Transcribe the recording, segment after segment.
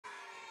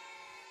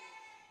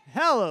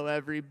Hello,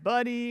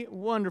 everybody.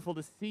 Wonderful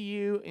to see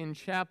you in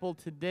chapel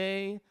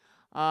today.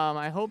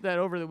 I hope that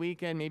over the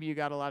weekend, maybe you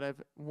got a lot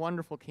of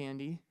wonderful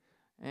candy,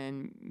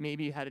 and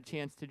maybe you had a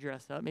chance to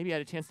dress up. Maybe you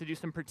had a chance to do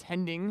some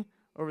pretending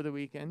over the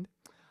weekend.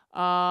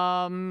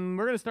 We're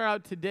going to start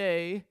out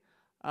today.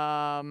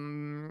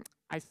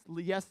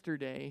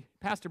 Yesterday,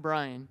 Pastor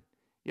Brian,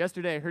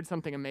 yesterday I heard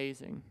something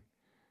amazing.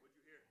 What'd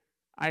you hear?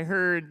 I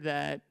heard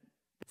that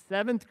the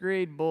 7th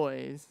grade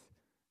boys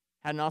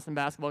had an awesome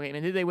basketball game.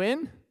 And did they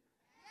win?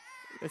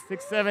 The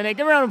 6, 7, 8.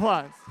 Give a round of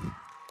applause.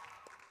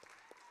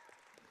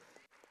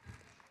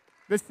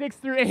 The 6th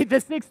through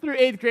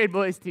 8th grade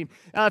boys team.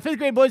 5th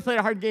grade boys played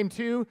a hard game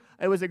too.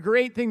 It was a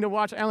great thing to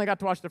watch. I only got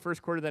to watch the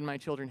first quarter, then my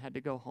children had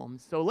to go home.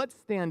 So let's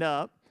stand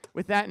up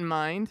with that in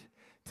mind.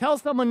 Tell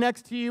someone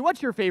next to you,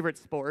 what's your favorite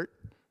sport?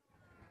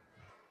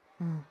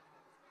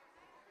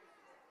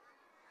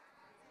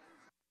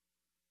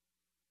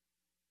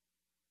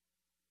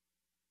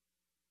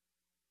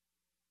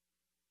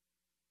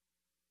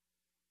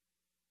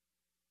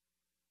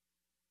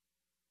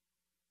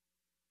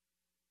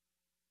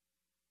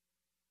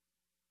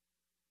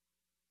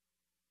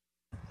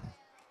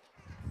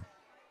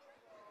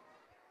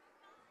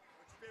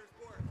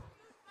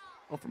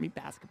 Well, for me,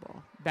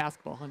 basketball.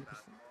 Basketball, 100%.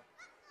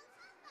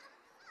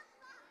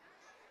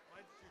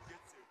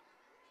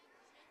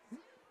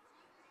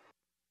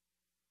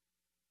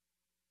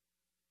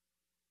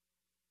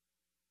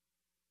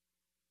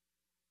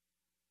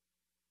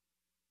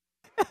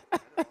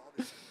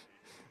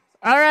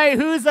 All right,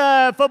 who's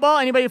football?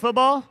 Anybody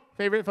football?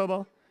 Favorite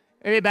football?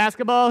 Anybody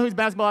basketball? Who's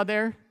basketball out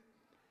there?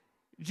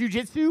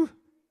 Jiu-jitsu?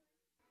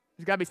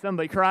 There's got to be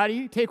somebody.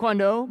 Karate?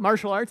 Taekwondo?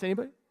 Martial arts?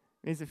 Anybody?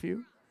 There's a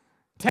few.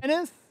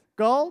 Tennis?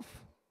 Golf?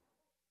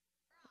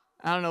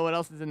 I don't know what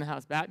else is in the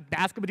house.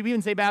 Basketball? Did we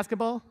even say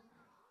basketball?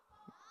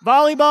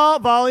 Volleyball?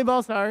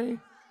 Volleyball, sorry.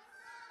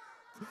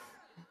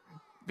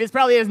 This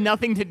probably has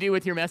nothing to do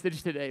with your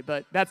message today,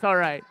 but that's all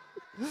right.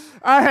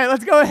 All right,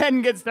 let's go ahead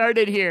and get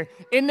started here.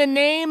 In the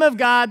name of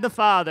God the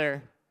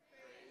Father,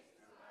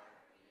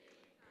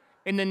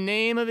 in the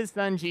name of His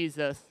Son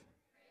Jesus,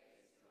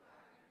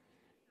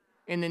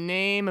 in the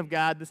name of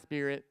God the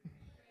Spirit,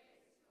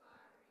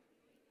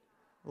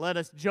 let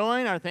us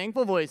join our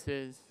thankful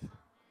voices.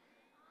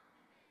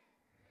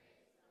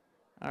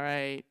 All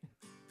right.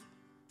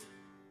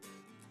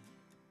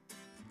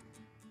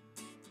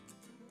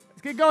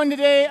 Let's get going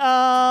today.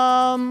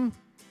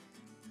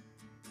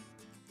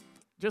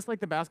 Just like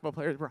the basketball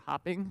players were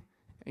hopping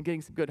and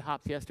getting some good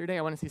hops yesterday,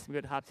 I want to see some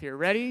good hops here.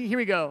 Ready? Here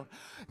we go.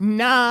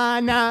 Na,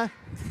 na.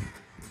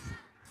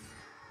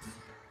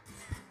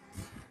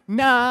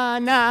 Na,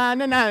 na,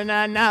 na, na,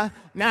 na, na.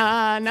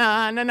 Na,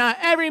 na, na, na.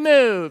 Every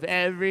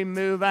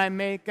move I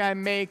make,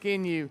 I'm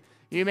making you.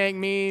 You make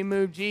me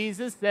move,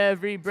 Jesus.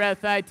 Every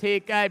breath I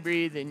take, I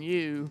breathe in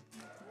you.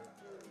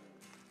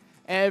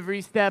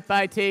 Every step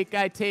I take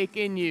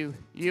in you.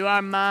 You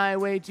are my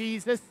way,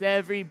 Jesus.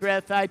 Every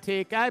breath I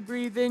take, I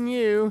breathe in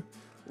you.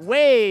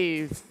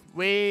 Waves,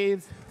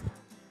 waves.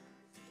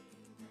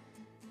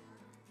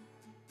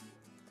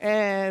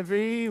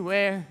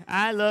 Everywhere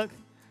I look,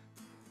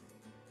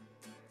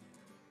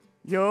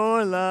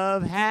 your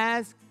love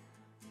has.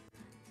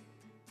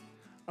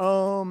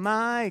 Oh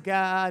my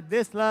God,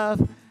 this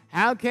love,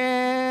 how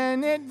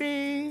can it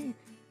be?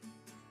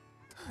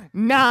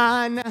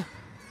 None.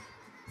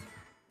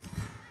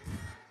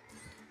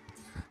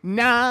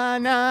 Na,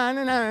 na,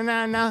 na, na,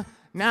 na, na,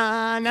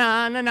 na,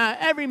 na, na, na.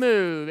 Every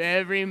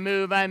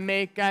move I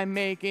make, I'm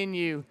making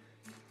you.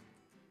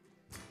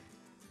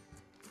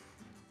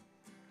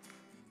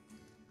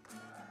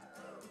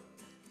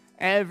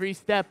 Every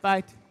step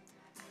I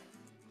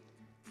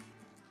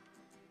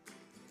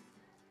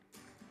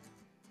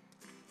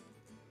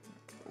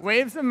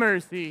waves of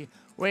mercy,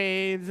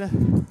 waves.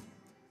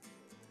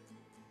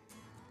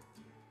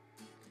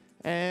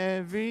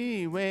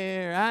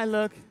 Everywhere I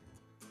look,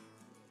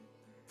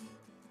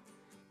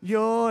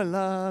 your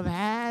love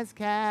has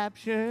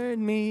captured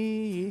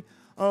me.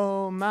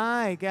 Oh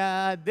my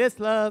God, this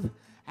love,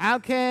 how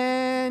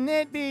can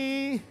it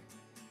be?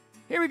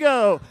 Here we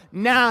go.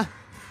 Na.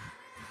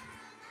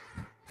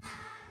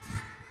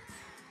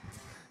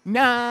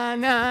 Na,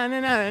 na, na,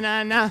 na,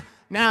 na, na.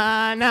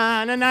 Na,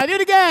 na, na, na. Do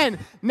it again.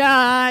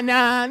 Na,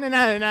 na, na,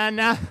 na, na,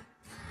 na.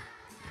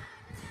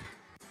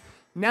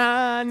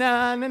 Na,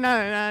 na, na, na,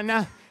 na,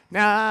 na.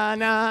 Na,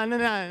 na, na,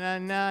 na,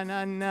 na,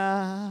 na,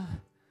 na.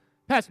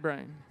 Pastor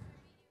Brian.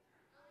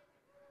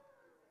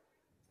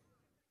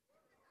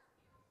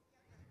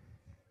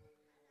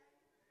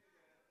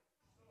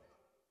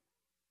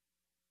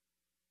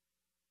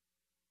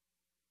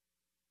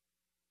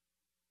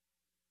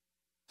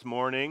 This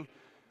morning.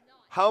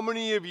 How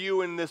many of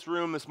you in this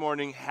room this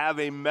morning have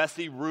a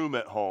messy room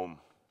at home?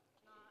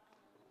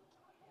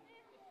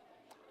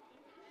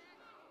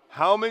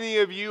 How many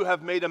of you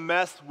have made a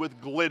mess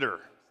with glitter?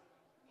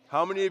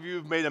 How many of you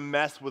have made a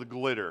mess with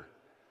glitter?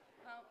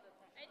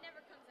 It never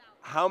comes out.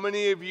 How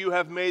many of you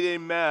have made a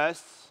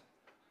mess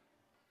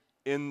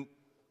when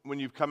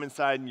you've come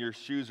inside and your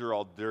shoes are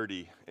all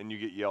dirty and you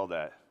get yelled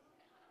at?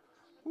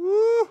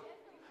 Woo!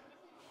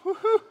 Woo!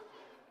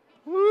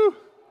 Woo!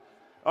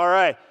 All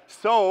right,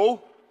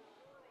 so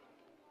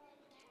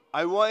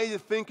I want you to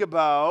think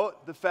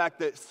about the fact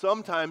that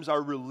sometimes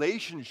our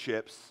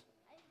relationships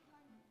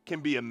can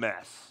be a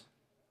mess.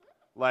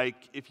 Like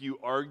if you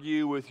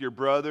argue with your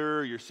brother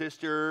or your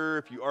sister,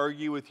 if you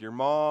argue with your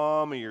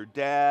mom or your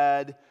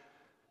dad,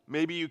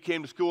 maybe you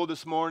came to school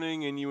this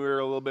morning and you were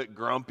a little bit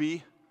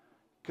grumpy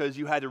because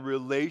you had a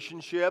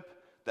relationship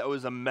that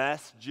was a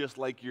mess just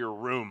like your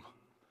room.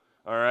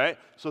 All right?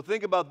 So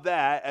think about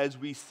that as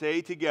we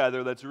say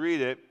together, let's read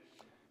it.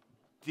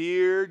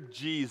 Dear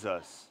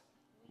Jesus,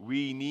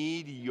 we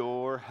need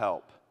your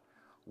help.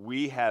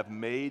 We have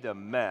made a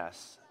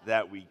mess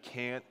that we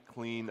can't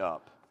clean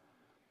up.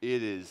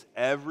 It is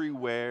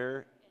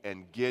everywhere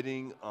and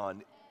getting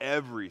on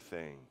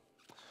everything.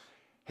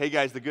 Hey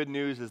guys, the good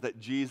news is that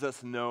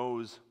Jesus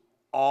knows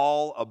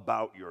all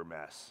about your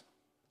mess.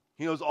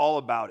 He knows all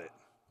about it.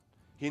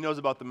 He knows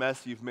about the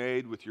mess you've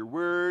made with your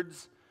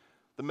words,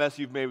 the mess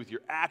you've made with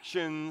your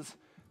actions,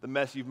 the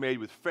mess you've made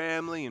with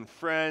family and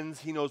friends.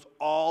 He knows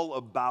all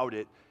about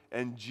it.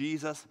 And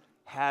Jesus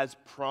has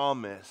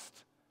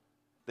promised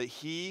that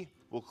he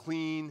will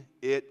clean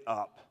it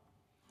up.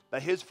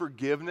 That his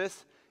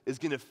forgiveness is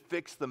going to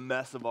fix the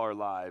mess of our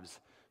lives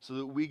so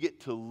that we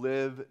get to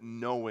live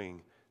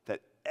knowing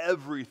that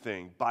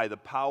everything by the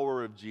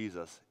power of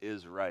Jesus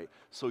is right.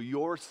 So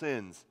your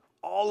sins,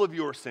 all of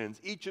your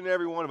sins, each and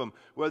every one of them,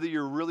 whether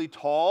you're really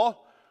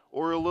tall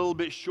or a little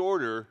bit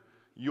shorter,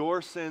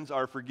 your sins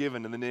are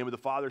forgiven in the name of the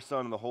Father,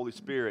 Son, and the Holy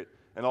Spirit.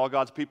 And all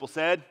God's people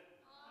said?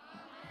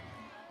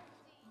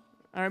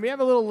 All right, we have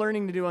a little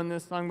learning to do on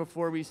this song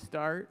before we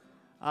start.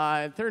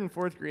 Third and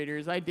fourth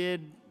graders, I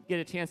did get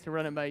a chance to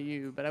run it by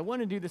you, but I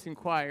want to do this in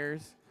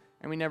choirs,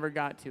 and we never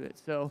got to it.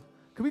 So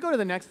could we go to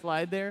the next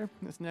slide there,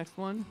 this next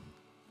one?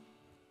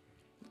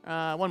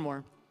 One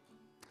more.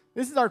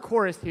 This is our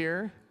chorus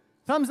here.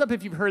 Thumbs up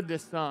if you've heard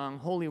this song,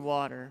 Holy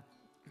Water.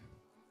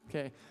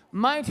 Okay,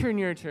 my turn,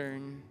 your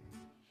turn.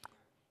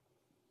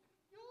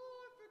 Your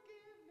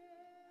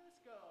forgiveness,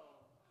 go.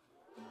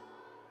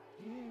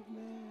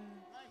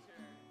 My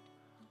turn.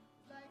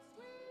 Like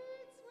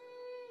sweet,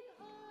 sweet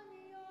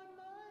honey on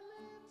my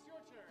lips.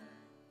 Your turn.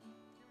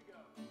 Here we go.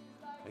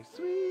 Like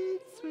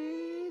sweet,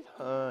 sweet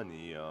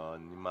honey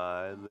on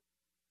my lips.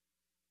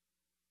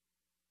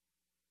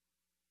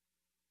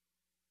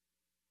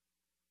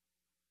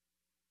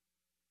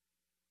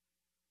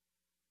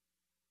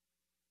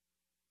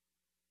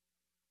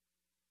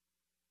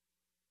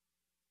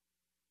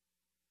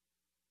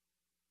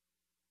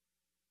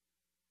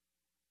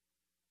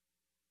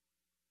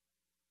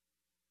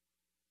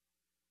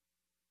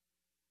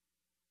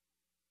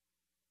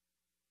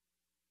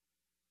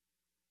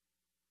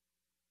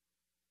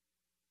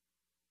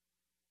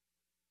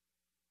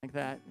 Like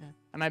that.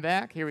 Am I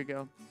back? Here we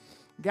go.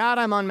 God,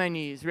 I'm on my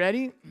knees.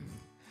 Ready?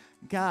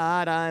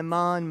 God, I'm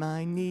on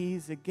my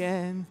knees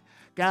again.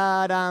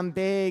 God, I'm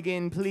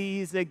begging,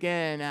 please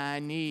again. I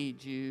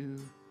need you.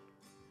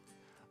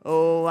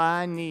 Oh,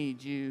 I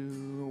need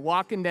you.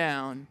 Walking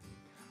down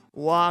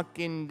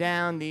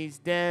these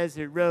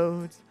desert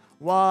roads.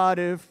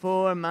 Water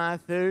for my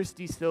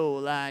thirsty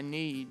soul. I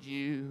need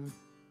you.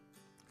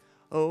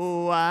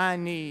 Oh, I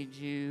need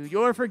you.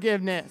 Your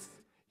forgiveness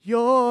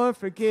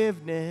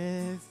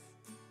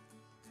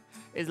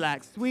is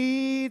like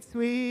sweet,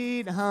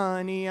 sweet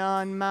honey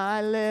on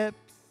my lips.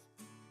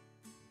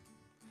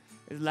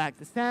 It's like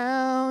the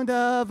sound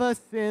of a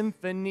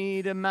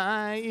symphony to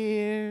my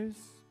ears.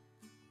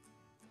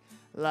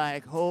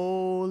 Like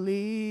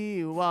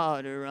holy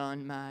water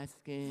on my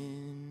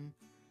skin.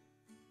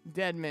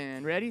 Dead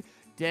man, ready?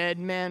 Dead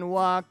man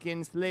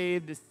walking,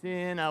 slave to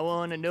sin. I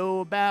want to know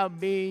about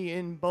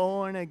being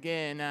born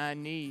again. I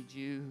need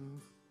you.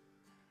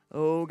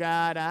 Oh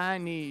God, I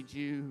need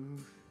you.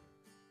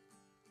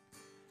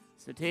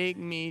 So take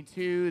me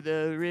to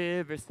the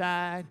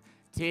riverside.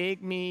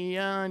 Take me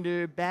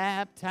under,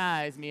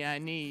 baptize me. I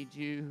need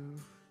you.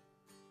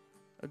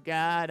 Oh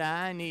God,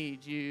 I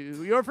need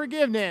you. Your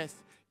forgiveness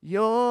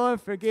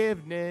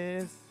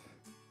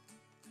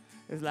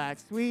is like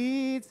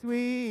sweet,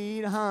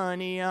 sweet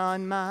honey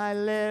on my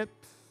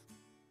lips.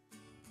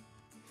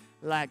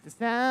 Like the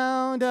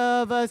sound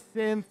of a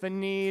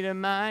symphony to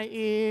my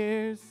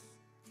ears.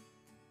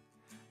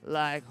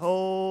 Like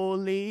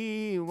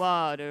holy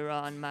water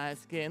on my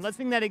skin. Let's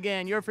sing that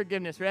again. Your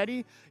forgiveness.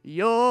 Ready?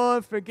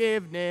 Your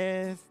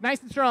forgiveness, nice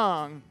and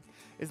strong,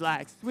 is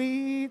like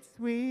sweet,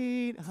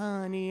 sweet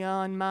honey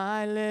on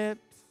my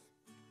lips.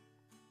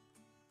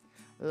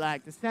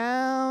 Like the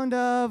sound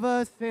of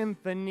a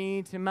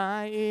symphony to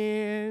my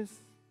ears.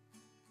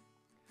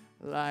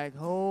 Like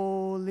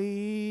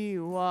holy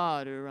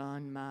water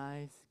on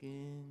my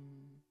skin.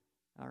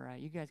 All right,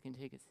 you guys can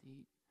take a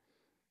seat.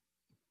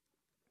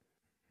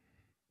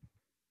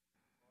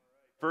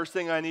 First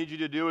thing I need you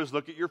to do is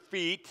look at your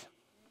feet.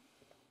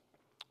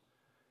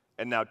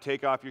 And now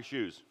take off your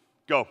shoes.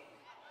 Go.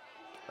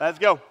 Let's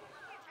go.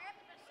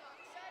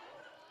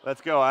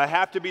 Let's go. I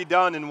have to be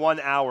done in 1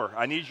 hour.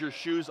 I need your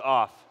shoes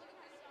off.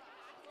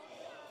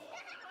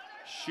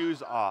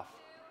 shoes off.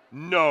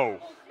 No.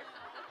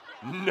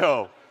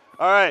 No.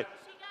 All right.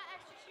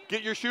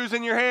 Get your shoes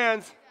in your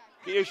hands.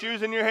 Get your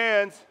shoes in your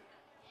hands.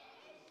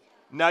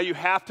 Now you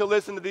have to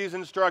listen to these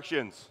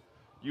instructions.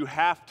 You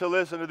have to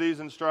listen to these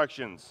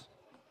instructions.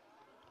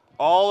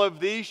 All of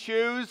these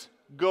shoes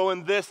go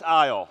in this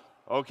aisle,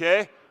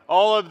 okay?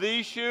 All of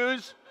these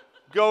shoes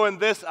go in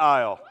this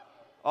aisle.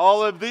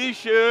 All of these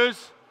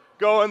shoes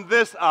go in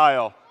this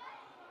aisle.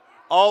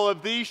 All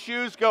of these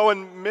shoes go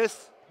in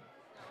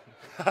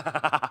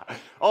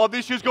All of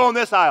these shoes go in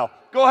this aisle.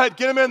 Go ahead,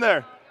 get them in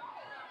there.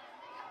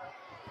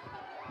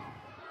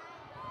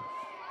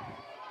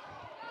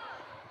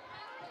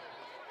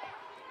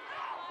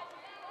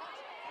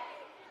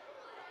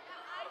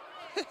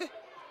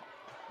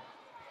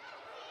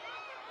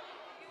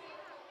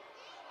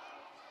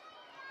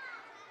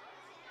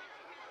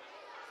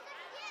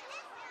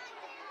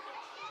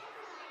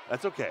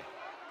 That's okay.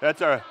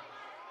 That's all right.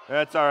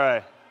 That's all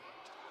right.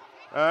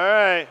 All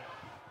right.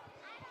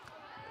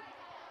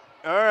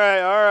 All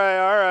right, all right,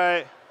 all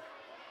right.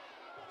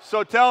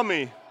 So tell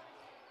me,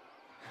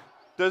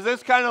 does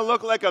this kind of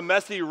look like a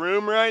messy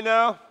room right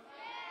now?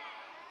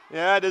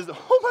 Yeah, it is.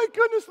 Oh my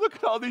goodness, look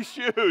at all these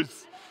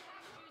shoes.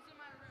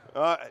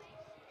 All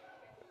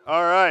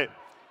right.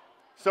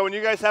 So when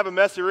you guys have a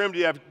messy room, do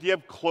you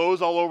have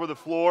clothes all over the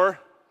floor?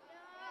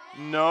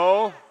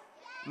 No?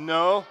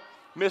 No?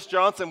 Miss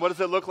Johnson, what does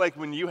it look like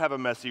when you have a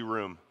messy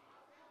room?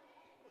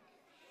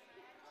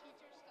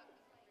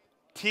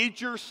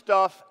 Teacher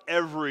stuff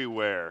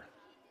everywhere.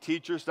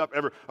 Teacher stuff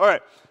everywhere. All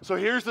right, so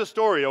here's the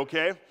story,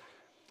 okay?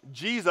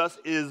 Jesus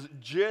is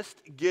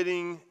just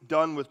getting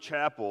done with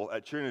chapel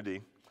at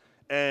Trinity,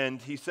 and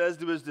he says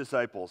to his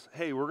disciples,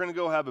 hey, we're going to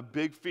go have a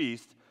big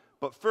feast,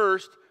 but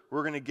first,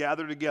 we're going to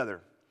gather together.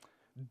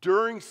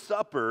 During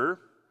supper,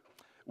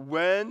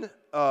 when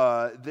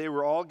they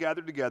were all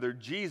gathered together,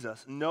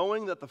 Jesus,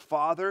 knowing that the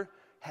Father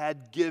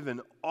had given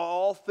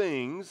all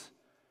things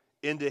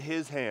into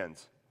his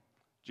hands.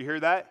 Did you hear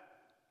that?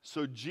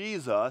 So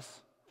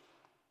Jesus,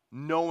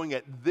 knowing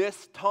at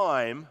this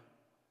time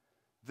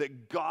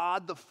that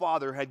God the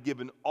Father had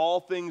given all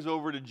things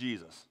over to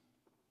Jesus.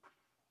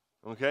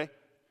 Okay?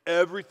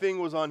 Everything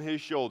was on his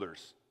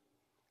shoulders.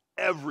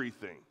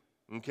 Everything.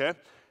 Okay?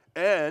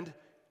 And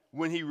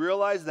when he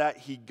realized that,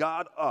 he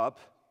got up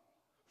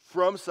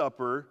from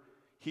supper,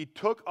 he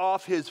took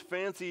off his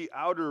fancy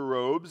outer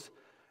robes,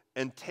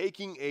 and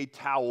taking a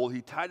towel,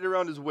 he tied it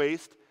around his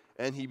waist,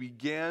 and he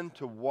began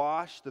to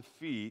wash the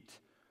feet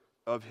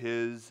of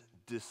his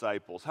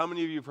disciples. How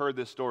many of you have heard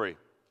this story?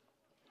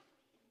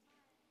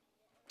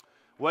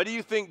 What do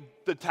you think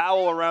the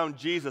towel around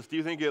Jesus, do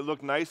you think it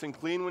looked nice and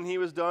clean when he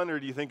was done, or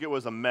do you think it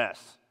was a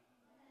mess?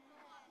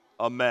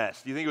 A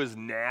mess. Do you think it was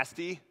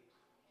nasty?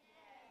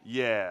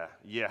 Yeah.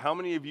 How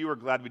many of you are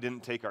glad we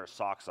didn't take our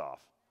socks off?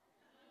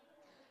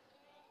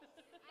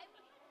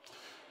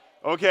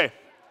 Okay,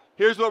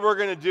 here's what we're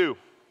going to do.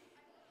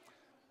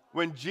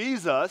 When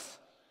Jesus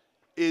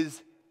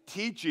is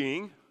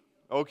teaching,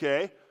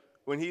 okay,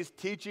 when he's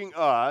teaching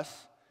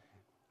us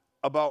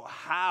about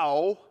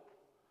how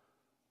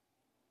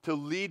to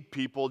lead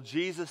people,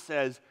 Jesus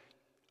says,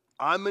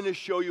 I'm going to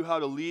show you how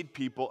to lead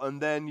people,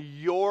 and then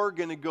you're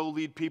going to go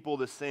lead people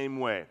the same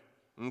way,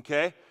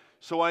 okay?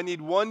 So I need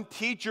one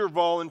teacher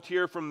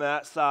volunteer from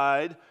that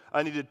side.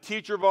 I need a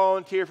teacher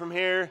volunteer from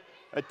here,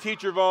 a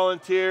teacher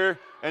volunteer,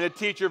 and a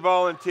teacher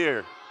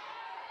volunteer.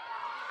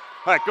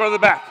 All right, go to the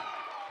back.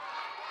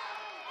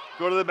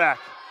 Go to the back.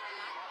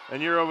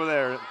 And you're over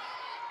there.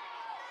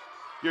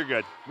 You're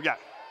good. We got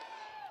it.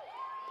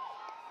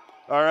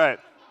 All right.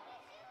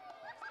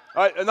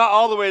 All right, not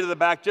all the way to the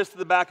back, just to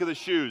the back of the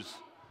shoes.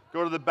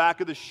 Go to the back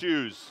of the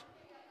shoes.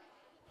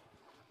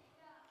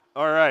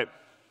 All right.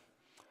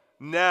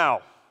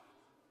 Now,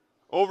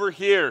 over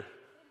here.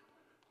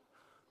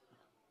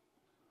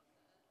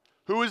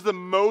 Who is the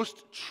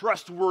most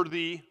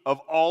trustworthy of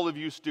all of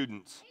you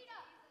students?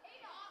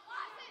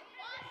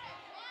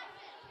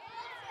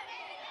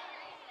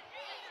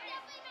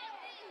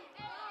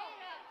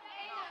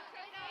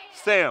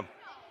 Sam.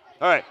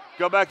 All right,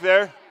 go back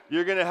there.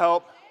 You're going to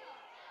help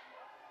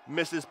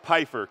Mrs.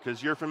 Pfeiffer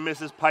because you're from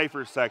Mrs.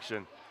 Pfeiffer's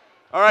section.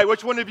 All right,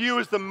 which one of you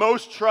is the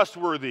most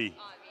trustworthy?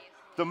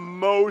 The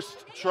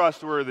most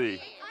trustworthy.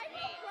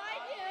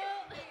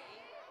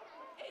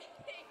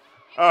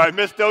 All right,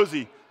 Miss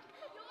Dozy.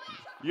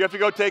 You have to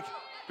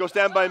go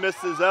stand by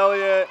Mrs.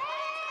 Elliott.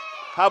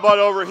 How about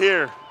over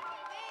here?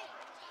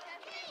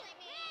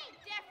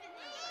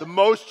 The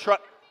most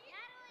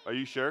Are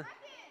you sure?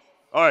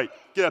 All right,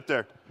 get up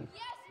there.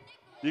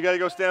 You got to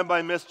go stand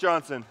by Miss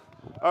Johnson.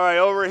 All right,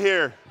 over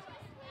here.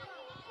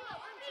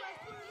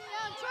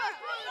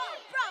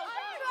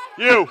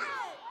 You.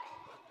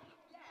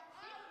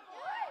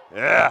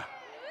 Yeah.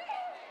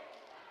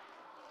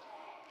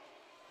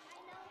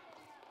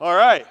 All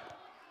right.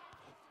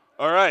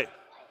 All right.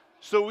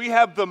 So we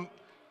have the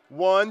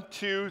 1,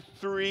 2,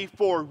 3,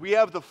 4. We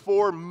have the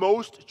 4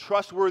 most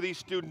trustworthy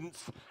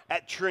students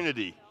at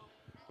Trinity.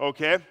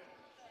 Okay?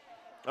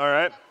 All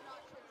right.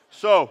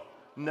 So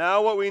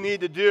now what we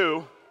need to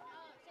do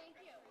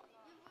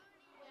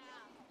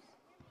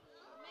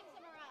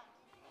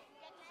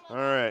All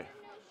right.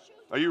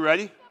 Are you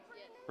ready?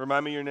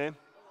 Remind me your name.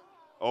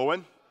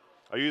 Owen?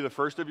 Are you the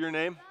first of your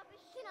name?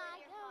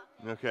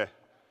 Okay.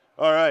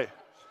 All right.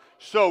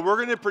 So we're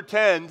going to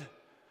pretend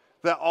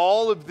that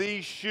all of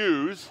these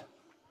shoes,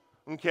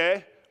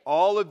 okay,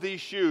 all of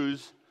these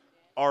shoes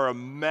are a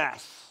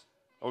mess,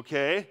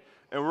 okay?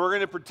 And we're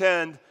going to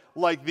pretend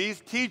like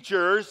these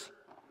teachers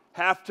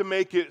have to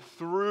make it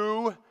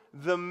through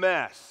the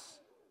mess,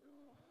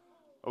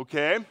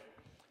 okay?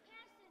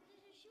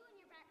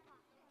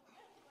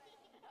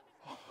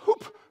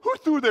 Who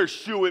threw their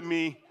shoe at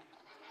me?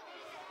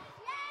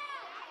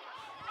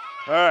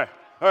 All right,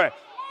 all right.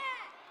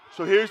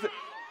 So here's the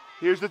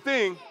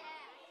thing.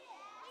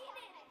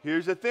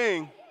 Here's the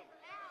thing.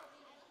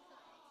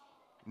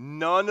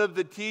 None of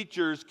the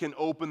teachers can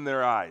open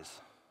their eyes.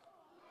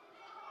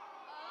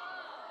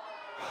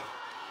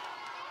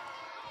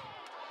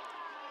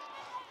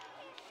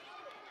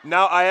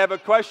 Now I have a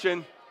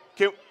question.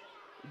 Do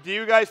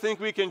you guys think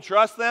we can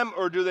trust them,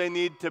 or do they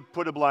need to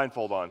put a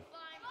blindfold on?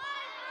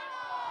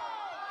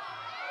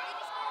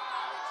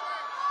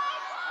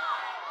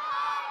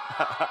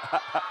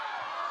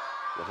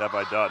 What have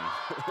I done?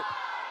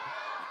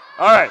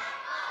 All right.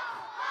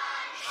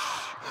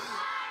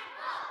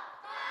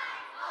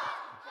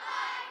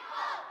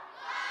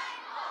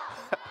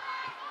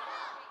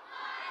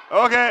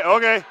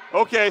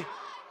 Okay.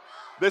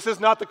 This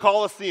is not the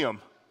Coliseum.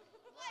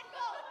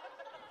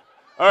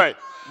 All right,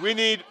 we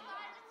need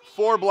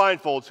 4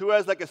 blindfolds. Who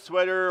has like a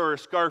sweater or a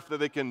scarf that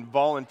they can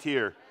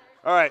volunteer?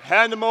 All right,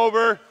 hand them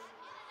over.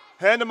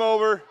 Hand them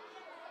over.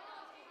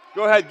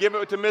 Go ahead, give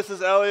it to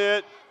Mrs.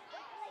 Elliott.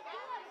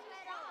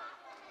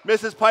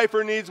 Mrs.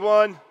 Piper needs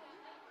one.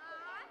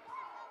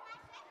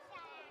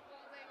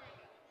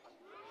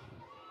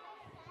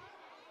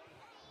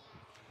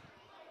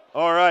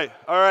 All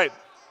right.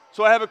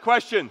 So I have a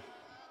question.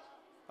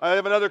 I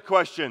have another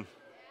question.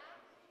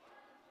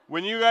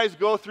 When you guys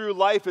go through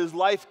life, is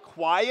life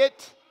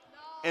quiet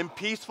and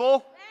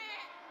peaceful?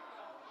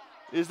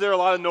 Is there a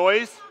lot of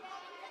noise?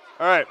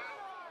 All right.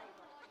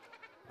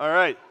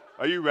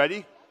 Are you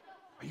ready?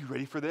 Are you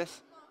ready for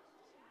this?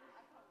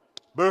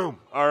 Boom.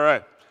 All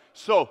right.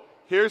 So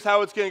here's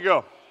how it's going to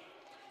go.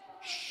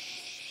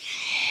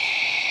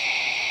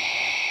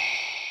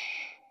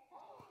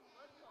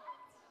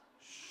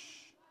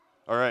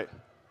 All right.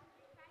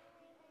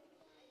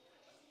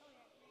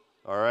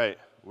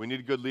 We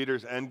need good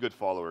leaders and good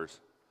followers.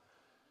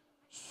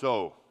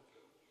 So,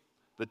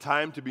 the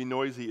time to be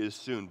noisy is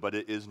soon, but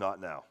it is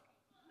not now.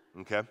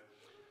 Okay?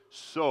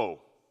 So,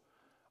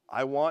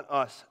 I want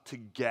us to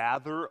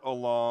gather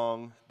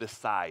along the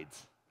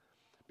sides.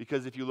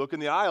 Because if you look in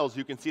the aisles,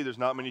 you can see there's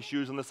not many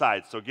shoes on the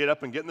sides. So, get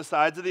up and get in the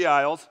sides of the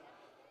aisles.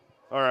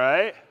 All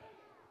right?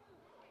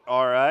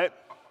 All right.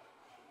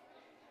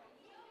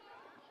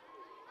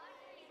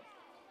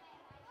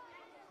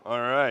 All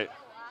right.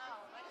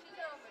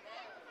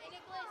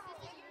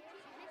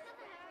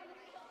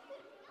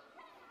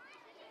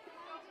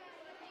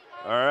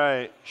 All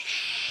right.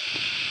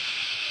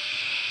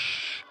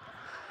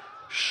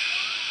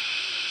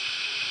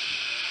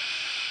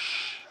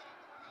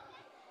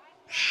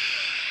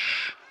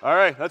 All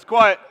right, that's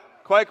quiet.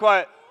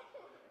 Quiet.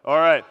 All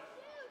right.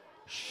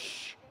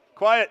 Shh.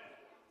 Quiet.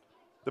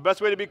 The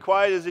best way to be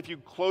quiet is if you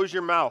close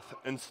your mouth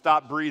and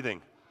stop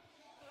breathing.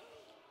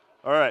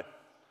 All right.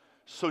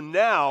 So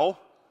now,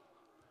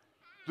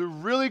 the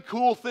really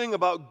cool thing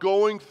about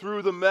going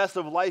through the mess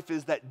of life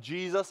is that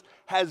Jesus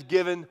has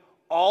given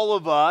all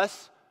of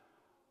us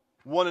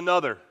one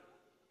another,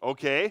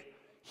 okay?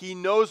 He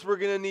knows we're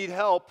going to need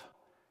help,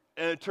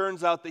 and it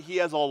turns out that he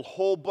has a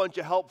whole bunch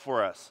of help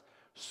for us.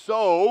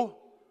 So,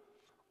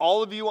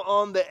 all of you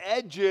on the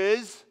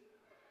edges,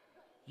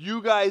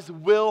 you guys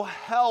will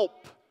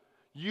help.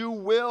 You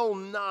will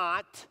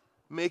not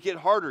make it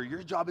harder.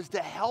 Your job is to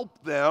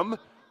help them,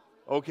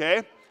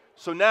 okay?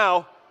 So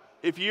now,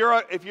 if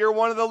you're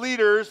one of the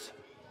leaders,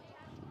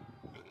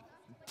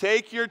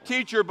 take your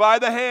teacher by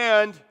the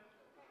hand,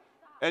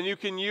 and you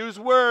can use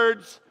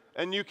words,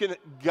 and you can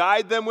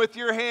guide them with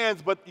your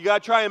hands, but you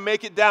got to try and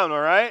make it down, all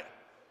right?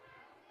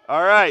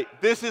 All right,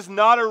 this is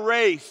not a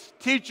race.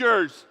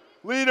 Teachers,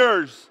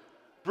 leaders,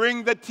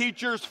 bring the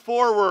teachers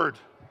forward.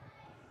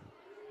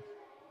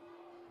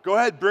 Go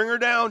ahead, bring her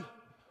down.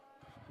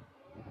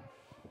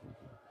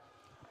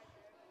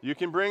 You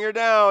can bring her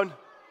down.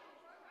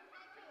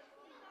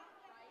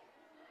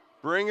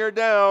 Bring her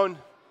down.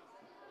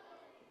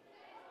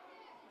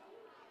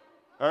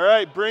 All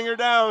right, bring her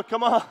down.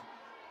 Come on.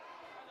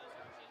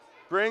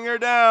 Bring her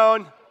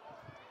down.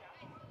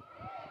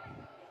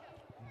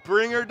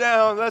 Bring her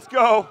down. Let's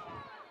go.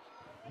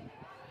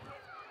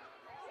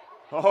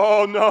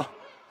 Oh, no.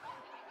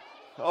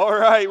 All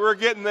right, we're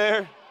getting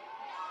there.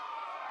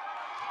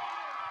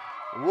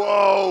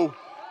 Whoa.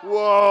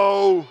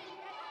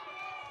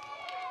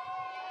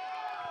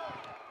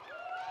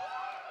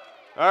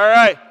 All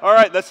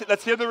right,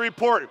 let's hear the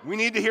report. We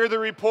need to hear the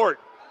report.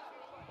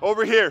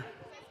 Over here.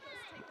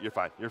 You're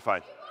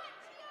fine.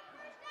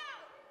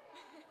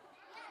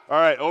 All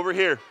right, over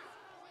here.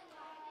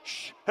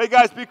 Shh. Hey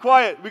guys, be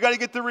quiet. We got to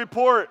get the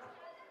report.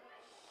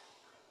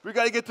 We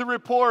got to get the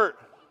report.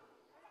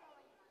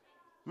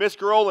 Miss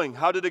Groeling,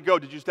 how did it go?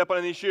 Did you step on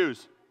any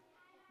shoes?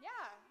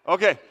 Yeah.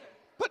 Okay,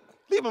 but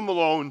leave them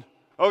alone.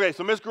 Okay,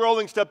 so Miss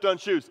Groeling stepped on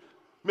shoes.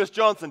 Miss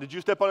Johnson, did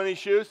you step on any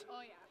shoes?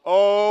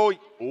 Oh, yeah.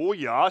 Oh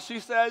yeah, she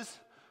says.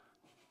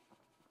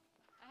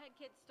 I had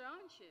kids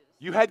throwing shoes.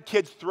 You had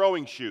kids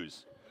throwing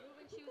shoes.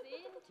 Moving shoes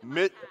into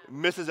my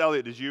house. Mrs.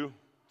 Elliott, did you?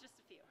 Just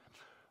a few.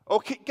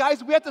 Okay,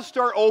 guys, we have to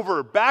start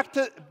over. Back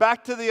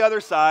to the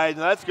other side.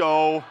 Let's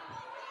go.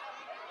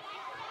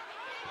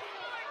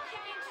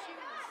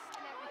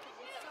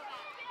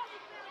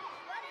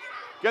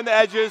 Get on the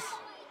edges.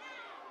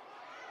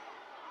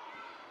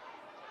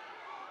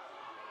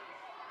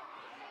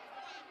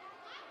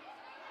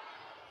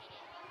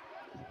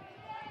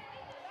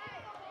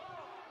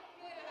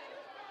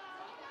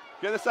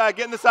 Get in the side,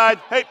 get in the side.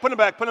 Hey, put him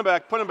back, put him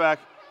back, put him back.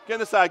 Get in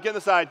the side, get in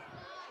the side.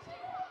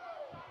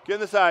 Get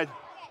in the side.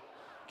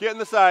 Get in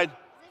the side.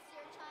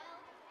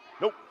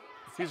 Nope.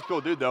 He's a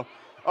cool dude, though.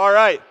 All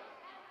right.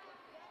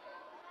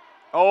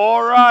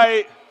 All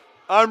right.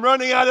 I'm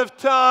running out of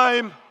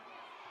time.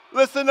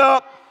 Listen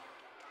up.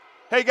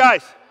 Hey,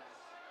 guys.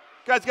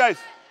 Guys.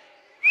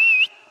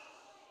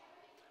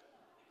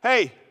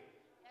 Hey,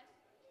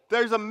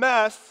 there's a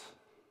mess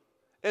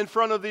in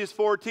front of these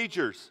 4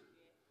 teachers.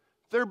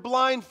 They're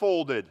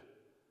blindfolded.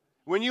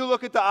 When you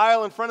look at the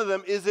aisle in front of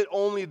them, is it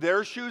only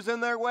their shoes in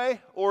their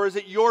way, or is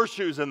it your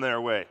shoes in their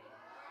way?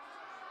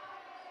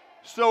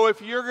 So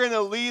if you're going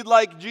to lead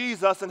like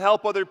Jesus and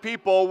help other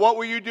people, what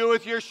will you do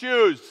with your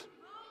shoes?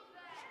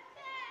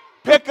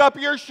 Pick up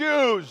your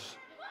shoes.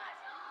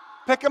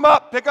 Pick them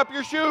up. Pick up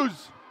your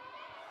shoes.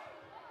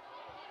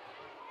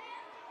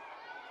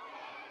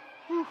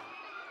 Whew.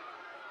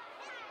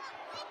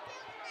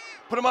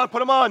 Put them on. Put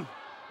them on.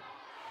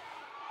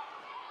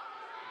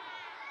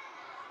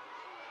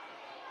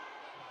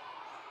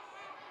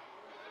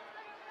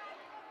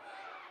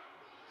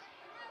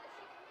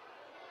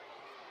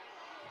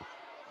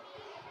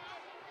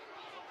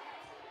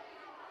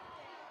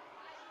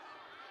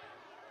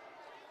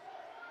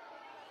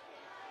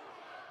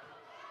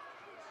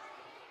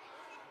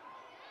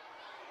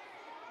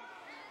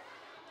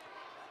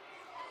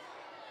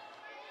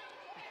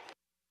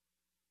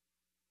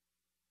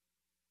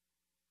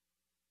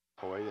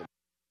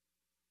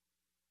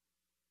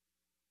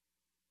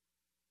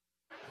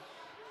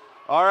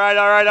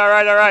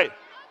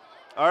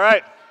 All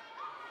right.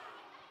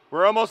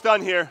 We're almost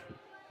done here.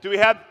 Do we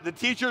have the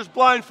teachers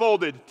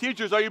blindfolded?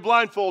 Teachers, are you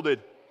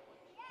blindfolded?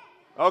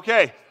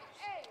 Okay.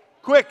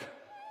 Quick.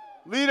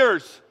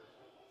 Leaders,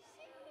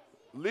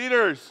 do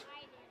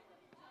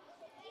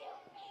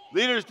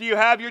you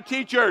have your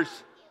teachers?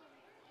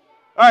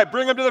 All right,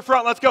 bring them to the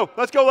front. Let's go.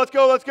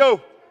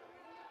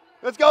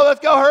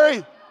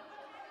 Hurry.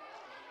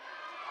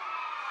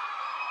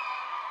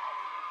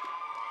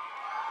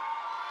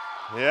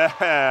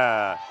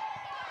 Yeah.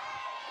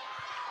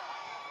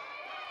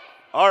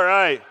 All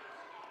right.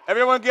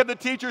 Everyone give the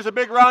teachers a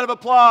big round of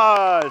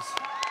applause.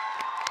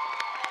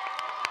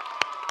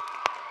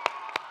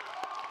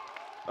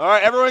 All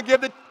right, everyone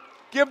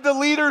give the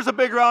leaders a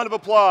big round of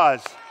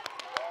applause.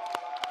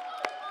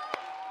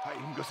 All right,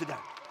 you can go sit down.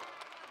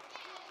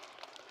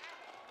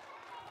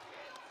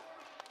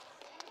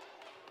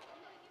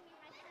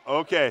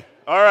 Okay.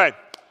 All right.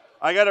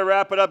 I got to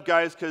wrap it up,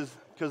 guys,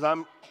 because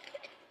I'm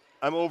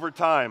over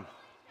time.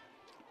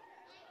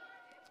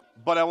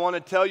 But I want to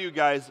tell you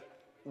guys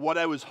what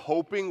I was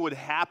hoping would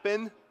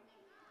happen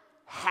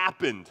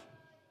happened.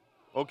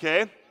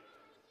 Okay?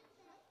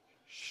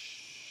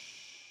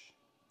 Shh.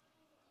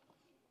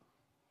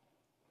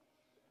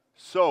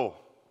 So,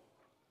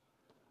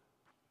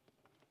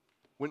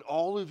 when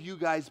all of you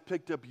guys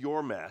picked up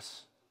your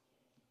mess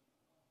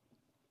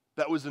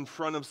that was in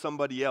front of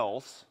somebody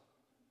else,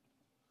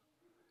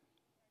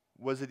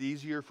 was it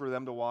easier for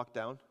them to walk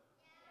down?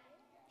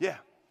 Yeah.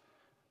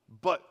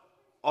 But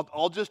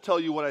I'll just tell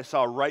you what I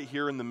saw right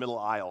here in the middle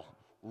aisle.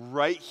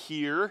 Right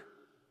here,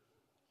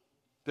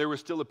 there was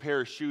still a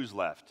pair of shoes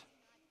left.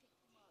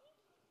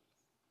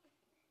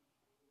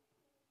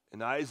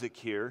 And Isaac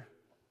here.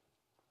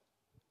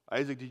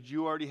 Isaac, did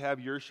you already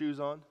have your shoes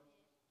on?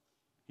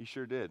 He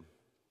sure did.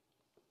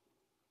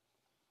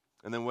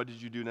 And then what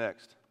did you do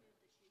next?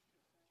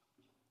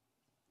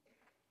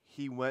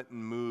 He went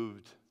and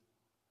moved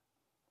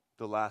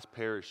the last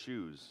pair of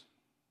shoes.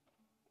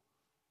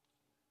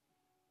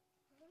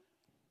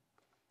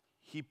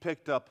 He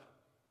picked up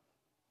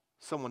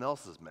someone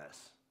else's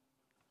mess.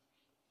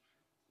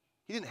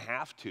 He didn't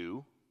have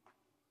to.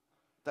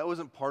 That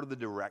wasn't part of the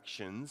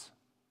directions.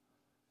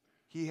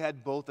 He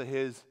had both of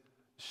his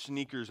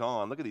sneakers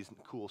on. Look at these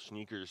cool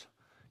sneakers.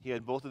 He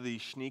had both of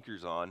these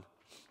sneakers on.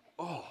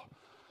 Oh.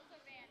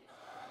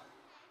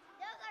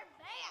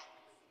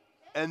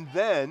 And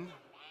then,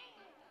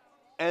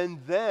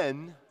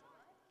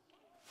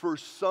 for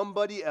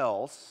somebody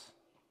else,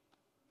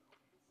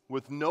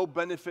 with no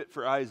benefit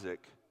for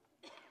Isaac,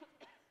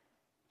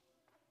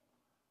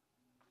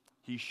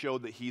 he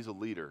showed that he's a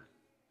leader,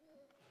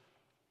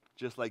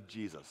 just like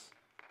Jesus.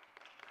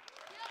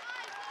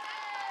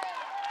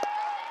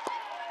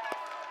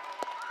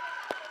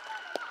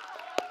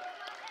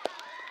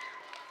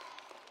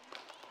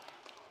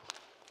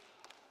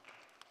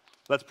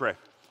 Let's pray.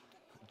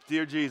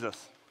 Dear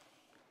Jesus,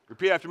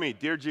 repeat after me.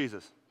 Dear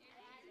Jesus.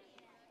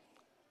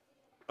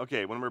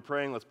 Okay, when we're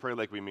praying, let's pray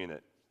like we mean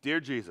it. Dear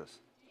Jesus,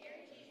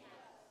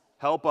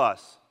 help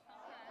us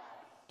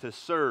to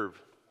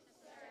serve,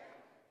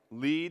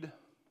 lead,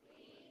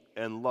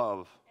 and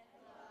love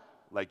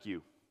like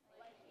you.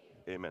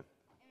 Amen.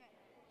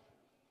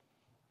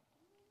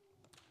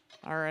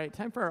 All right,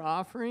 time for our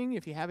offering.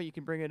 If you have it, you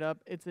can bring it up.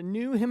 It's a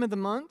new hymn of the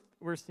month.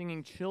 We're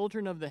singing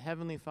Children of the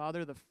Heavenly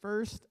Father, the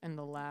first and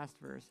the last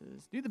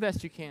verses. Do the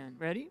best you can.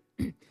 Ready?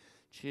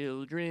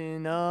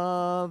 Children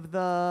of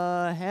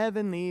the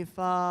Heavenly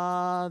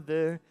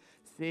Father,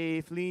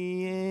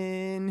 safely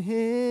in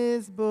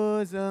His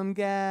bosom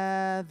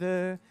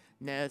gather,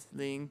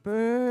 nestling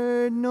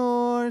bird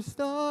nor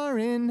star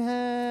in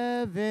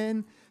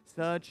heaven,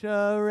 such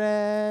a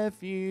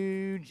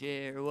refuge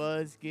ere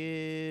was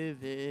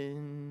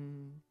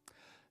given.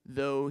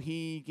 Though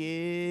He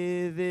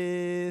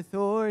giveth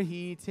or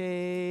He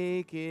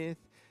taketh,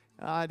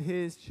 God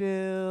His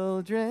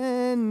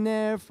children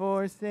ne'er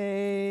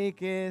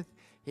forsaketh.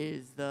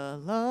 Is the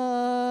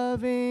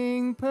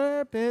loving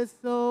purpose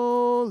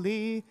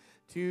solely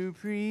to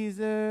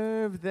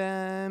preserve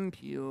them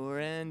pure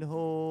and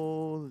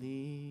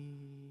holy.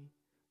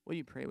 Will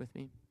you pray with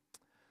me?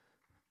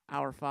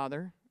 Our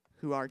Father,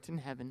 who art in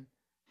heaven,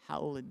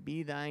 hallowed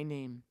be thy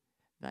name.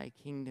 Thy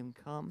kingdom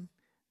come,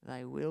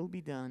 thy will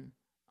be done,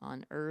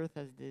 on earth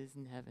as it is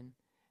in heaven.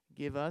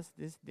 Give us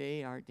this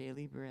day our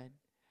daily bread,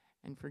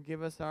 and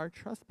forgive us our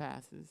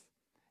trespasses,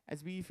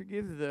 as we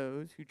forgive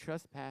those who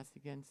trespass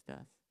against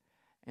us.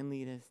 And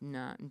lead us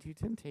not into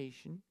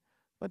temptation,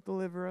 but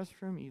deliver us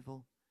from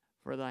evil.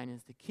 For thine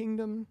is the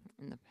kingdom,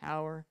 and the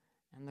power,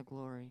 and the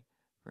glory,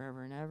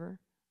 forever and ever.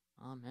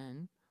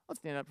 Amen.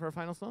 Let's stand up for our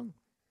final song.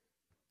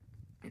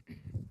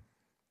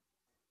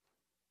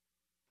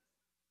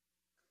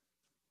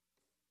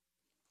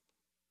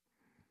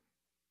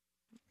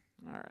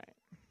 All right.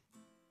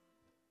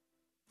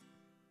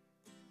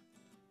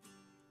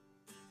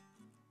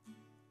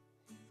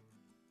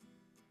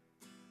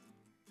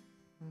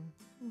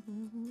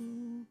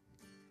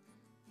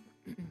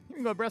 Here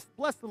we go. Bless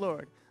the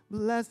Lord.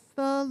 Bless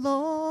the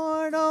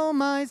Lord, oh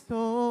my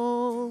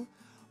soul.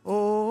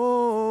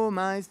 Oh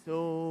my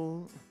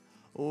soul.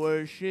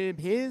 Worship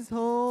His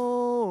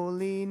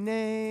holy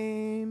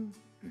name.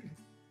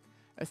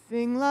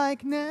 Sing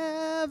like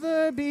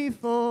never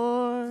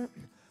before.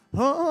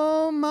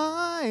 Oh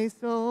my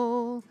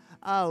soul,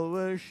 I'll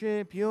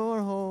worship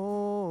your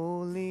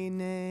holy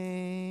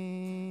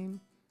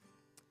name.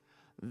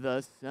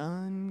 The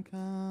sun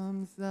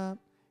comes up,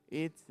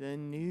 it's a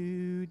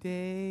new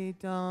day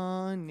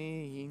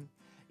dawning.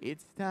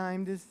 It's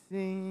time to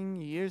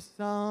sing your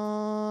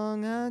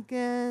song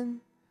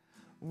again.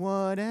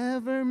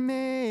 Whatever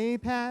may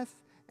pass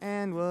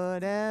and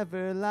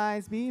whatever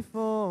lies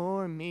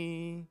before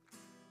me,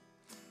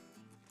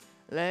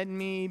 let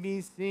me be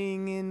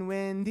singing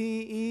when the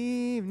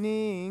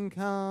evening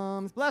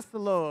comes. Bless the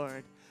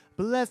Lord.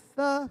 Bless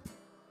the...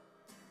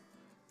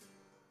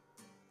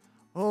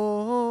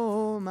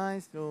 Oh, my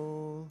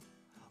soul.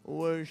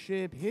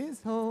 Worship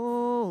His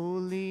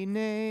holy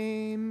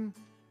name.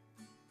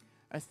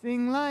 I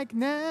sing like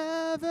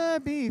never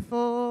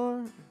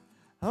before.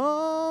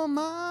 Oh,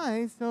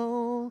 my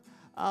soul.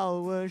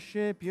 I'll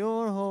worship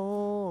your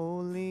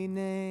holy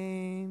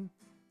name.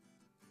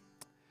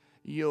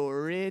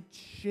 You're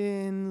rich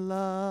in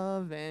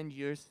love and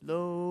you're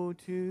slow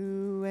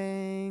to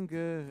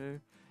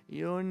anger.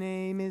 Your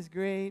name is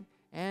great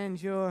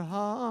and your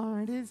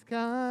heart is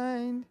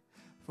kind.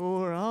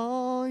 For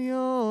all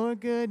your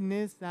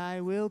goodness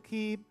I will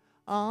keep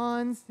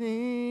on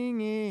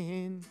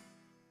singing.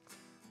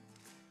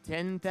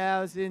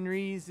 10,000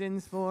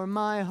 reasons for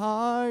my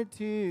heart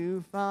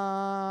to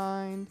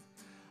find.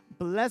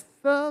 Bless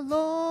the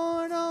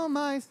Lord, oh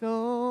my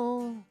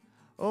soul.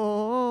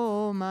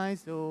 Oh, my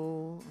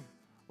soul,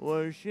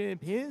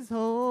 worship His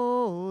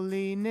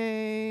holy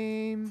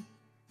name.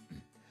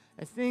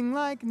 I sing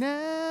like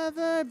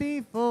never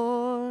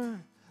before.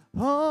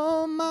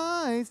 Oh,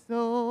 my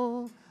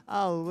soul,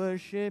 I'll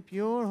worship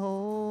your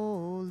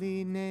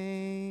holy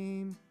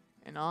name.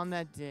 And on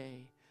that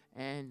day,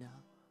 and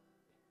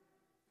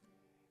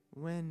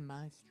when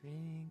my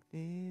strength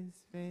is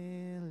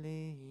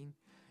failing,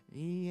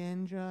 the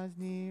end draws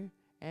near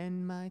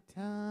and my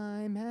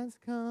time has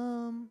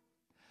come.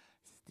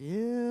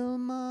 Still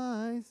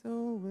my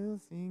soul will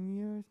sing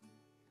yours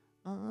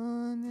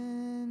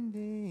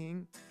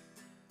unending.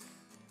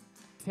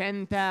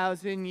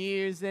 10,000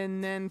 years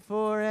and then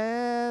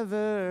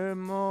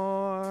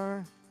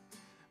forevermore.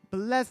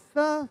 Bless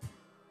the...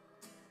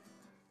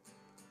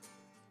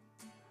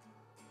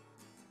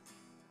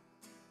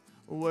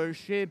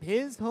 Worship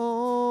His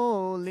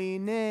holy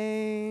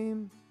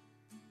name.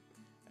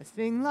 I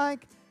sing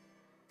like...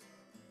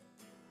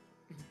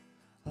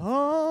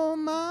 Oh,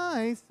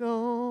 my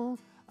soul,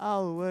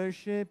 I'll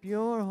worship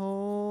your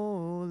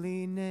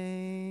holy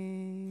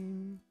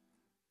name.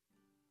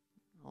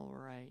 All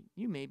right,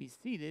 you may be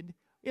seated.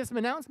 We have some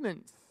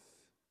announcements.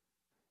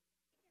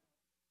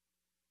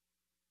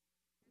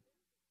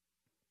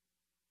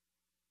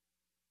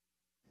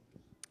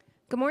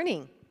 Good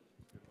morning.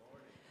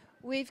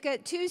 We've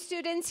got two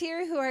students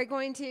here who are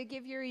going to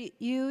give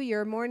you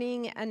your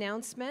morning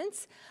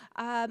announcements.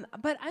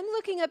 But I'm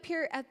looking up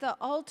here at the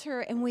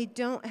altar, and we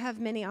don't have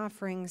many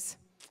offerings.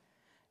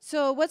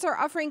 So what's our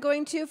offering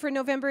going to for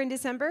November and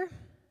December?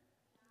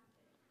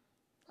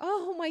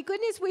 Oh, my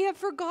goodness, we have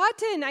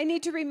forgotten. I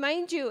need to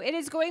remind you. It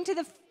is going to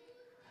the...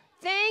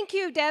 Thank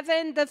you,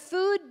 Devin. The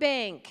food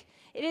bank.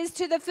 It is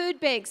to the food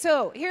bank.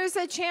 So here's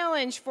a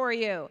challenge for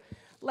you.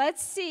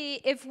 Let's see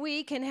if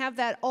we can have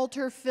that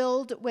altar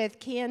filled with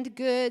canned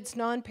goods,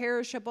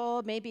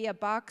 non-perishable, maybe a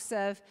box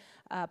of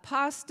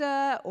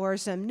pasta or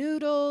some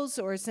noodles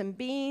or some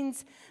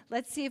beans.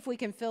 Let's see if we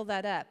can fill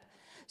that up.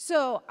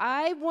 So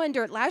I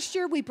wonder, last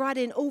year we brought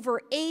in over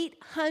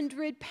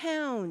 800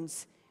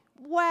 pounds.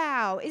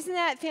 Wow, isn't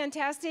that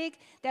fantastic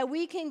that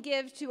we can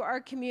give to our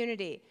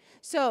community?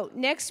 So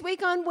next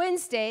week on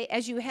Wednesday,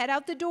 as you head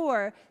out the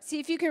door, see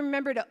if you can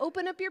remember to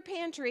open up your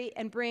pantry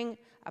and bring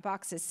a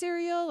box of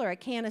cereal or a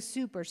can of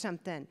soup or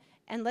something.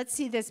 And let's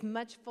see this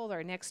much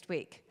fuller next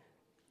week.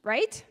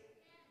 Right?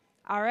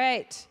 All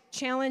right.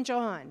 Challenge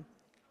on.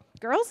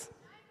 Girls?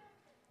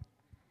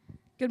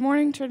 Good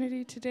morning,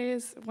 Trinity. Today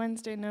is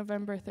Wednesday,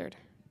 November 3rd.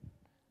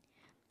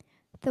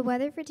 The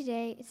weather for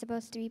today is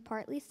supposed to be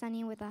partly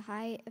sunny with a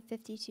high of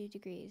 52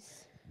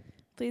 degrees.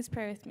 Please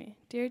pray with me.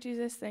 Dear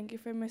Jesus, thank you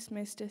for Miss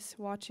Mistis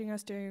watching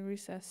us during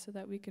recess so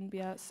that we can be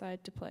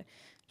outside to play.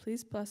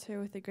 Please bless her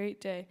with a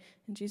great day.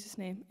 In Jesus'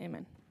 name,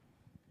 amen.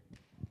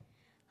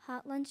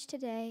 Hot lunch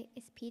today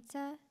is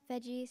pizza,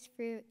 veggies,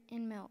 fruit,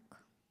 and milk.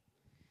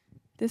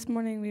 This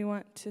morning we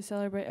want to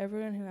celebrate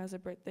everyone who has a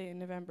birthday in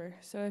November.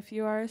 So if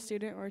you are a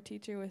student or a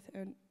teacher with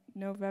a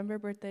November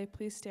birthday,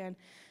 please stand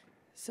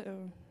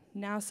so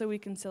we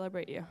can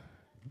celebrate you.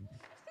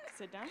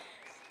 Sit down.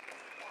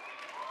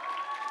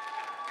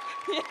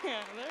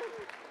 Yeah, there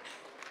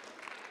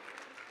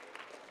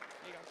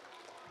you go.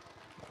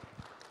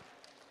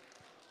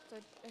 So,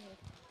 okay,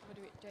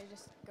 do I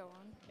just go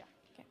on? Yeah.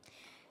 Okay.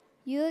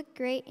 You look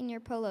great in your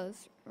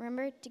polos.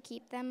 Remember to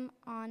keep them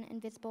on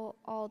and visible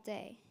all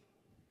day.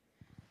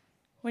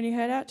 When you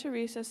head out to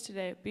recess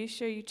today, be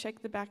sure you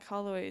check the back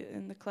hallway,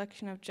 and the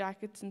collection of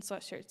jackets and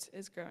sweatshirts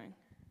is growing.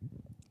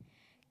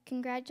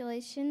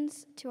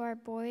 Congratulations to our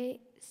boys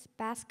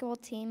basketball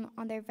team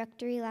on their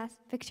victory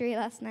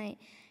last night.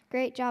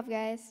 Great job,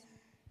 guys.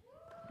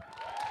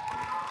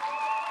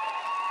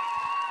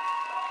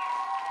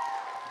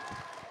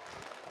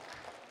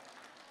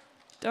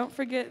 Don't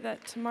forget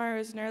that tomorrow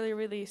is an early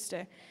release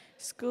day.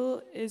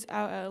 School is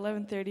out at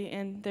 11:30,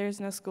 and there's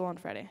no school on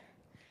Friday.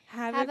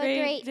 Have a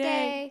great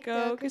day.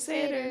 Go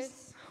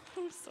Crusaders.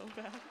 I'm so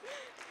bad.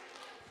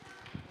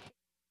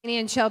 Annie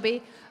and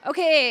Shelby.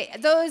 Okay,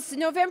 those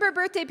November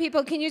birthday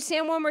people, can you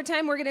stand one more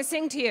time? We're going to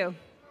sing to you.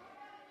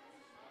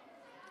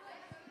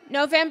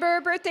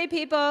 November birthday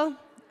people.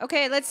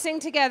 Okay, let's sing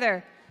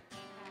together.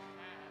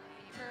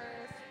 Happy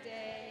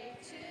birthday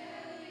to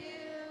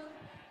you.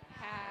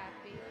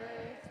 Happy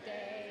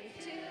birthday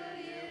to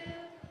you.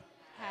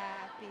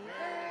 Happy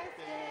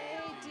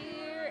birthday,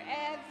 dear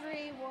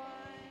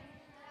everyone.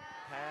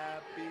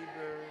 Happy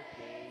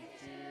birthday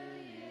to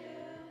you.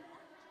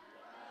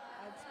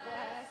 God's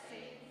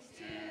blessings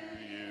to